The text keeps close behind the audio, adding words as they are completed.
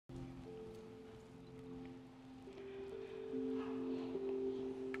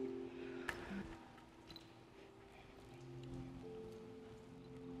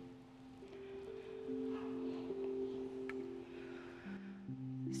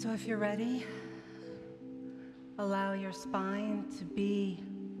So if you're ready, allow your spine to be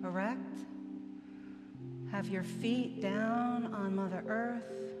erect. Have your feet down on Mother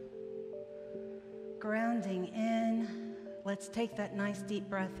Earth, grounding in. Let's take that nice deep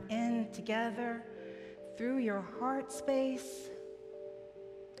breath in together through your heart space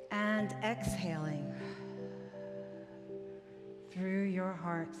and exhaling through your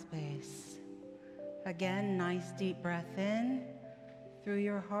heart space. Again, nice deep breath in through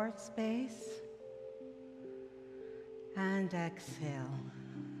your heart space and exhale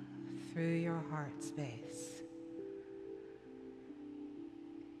through your heart space.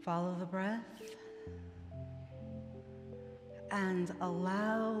 Follow the breath and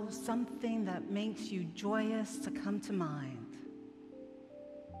allow something that makes you joyous to come to mind.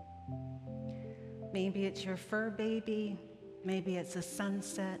 Maybe it's your fur baby, maybe it's a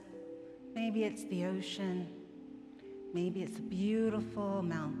sunset, maybe it's the ocean, maybe it's beautiful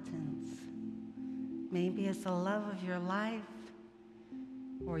mountains, maybe it's the love of your life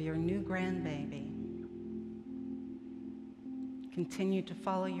or your new grandbaby. Continue to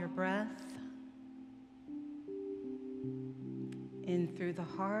follow your breath in through the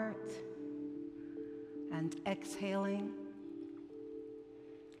heart and exhaling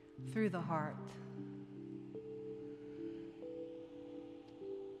through the heart.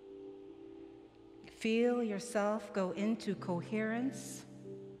 Feel yourself go into coherence,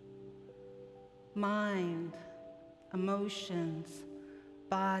 mind, emotions,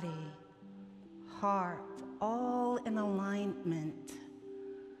 body, heart, all in alignment,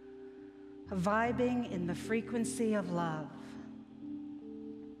 vibing in the frequency of love.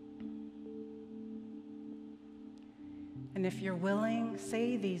 And if you're willing,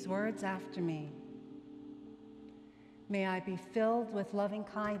 say these words after me. May I be filled with loving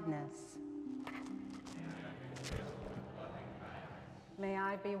kindness. May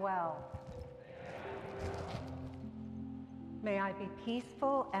I be well. May I be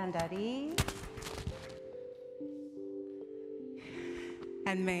peaceful and at ease.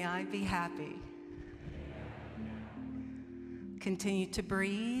 And may I be happy. Continue to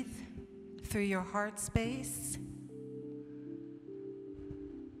breathe through your heart space.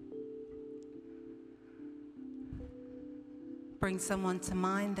 Bring someone to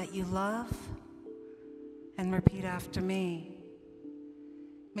mind that you love and repeat after me.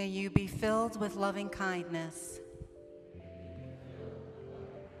 May you be filled with loving kindness.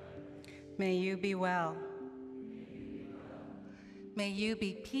 May you be well. May you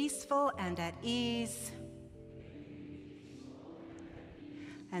be peaceful and at ease.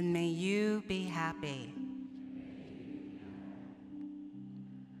 And may you be happy.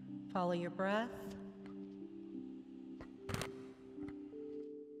 Follow your breath.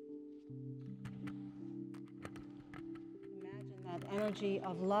 Energy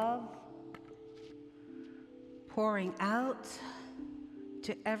of love pouring out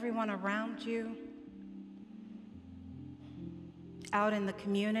to everyone around you, out in the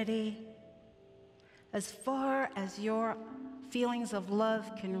community, as far as your feelings of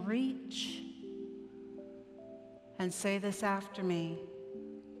love can reach. And say this after me.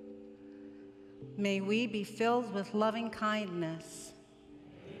 May we be filled with loving kindness.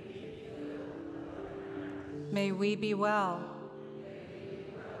 May we be well.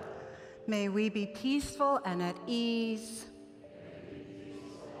 May we be peaceful and at ease.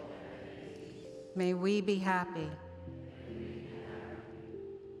 May we be happy.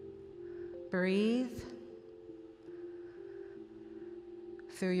 Breathe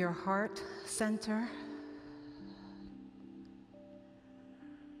through your heart center.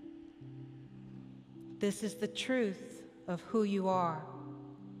 This is the truth of who you are.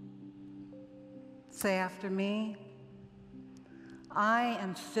 Say after me. I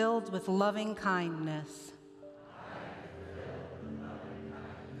am filled with loving kindness.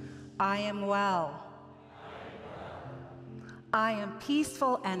 I am well. I am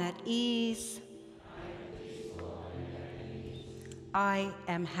peaceful and at ease. I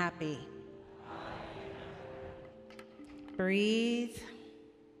am happy. Breathe.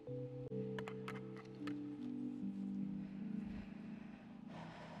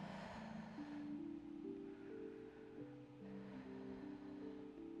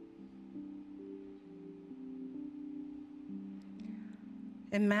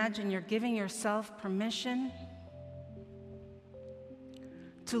 Imagine you're giving yourself permission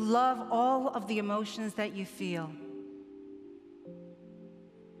to love all of the emotions that you feel.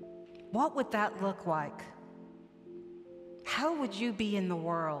 What would that look like? How would you be in the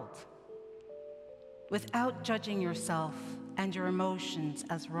world without judging yourself and your emotions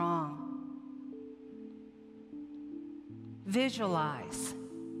as wrong? Visualize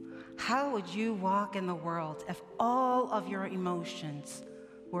How would you walk in the world if all of your emotions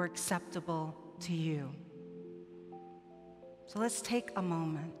were acceptable to you? So let's take a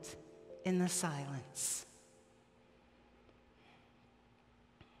moment in the silence.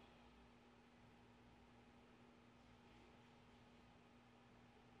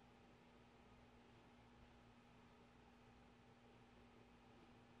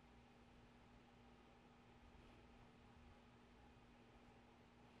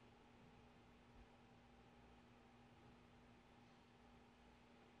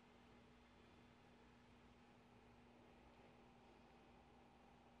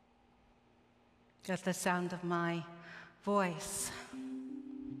 At the sound of my voice,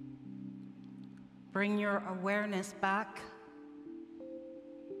 bring your awareness back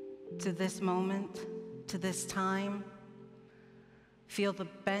to this moment, to this time. Feel the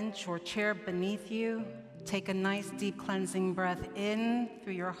bench or chair beneath you. Take a nice deep cleansing breath in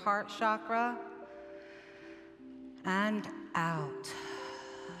through your heart chakra and out.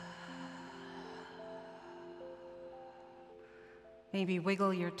 Maybe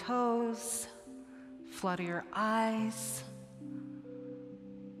wiggle your toes, flutter your eyes.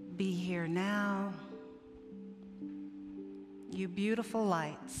 Be here now. You beautiful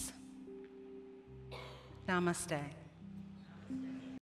lights. Namaste.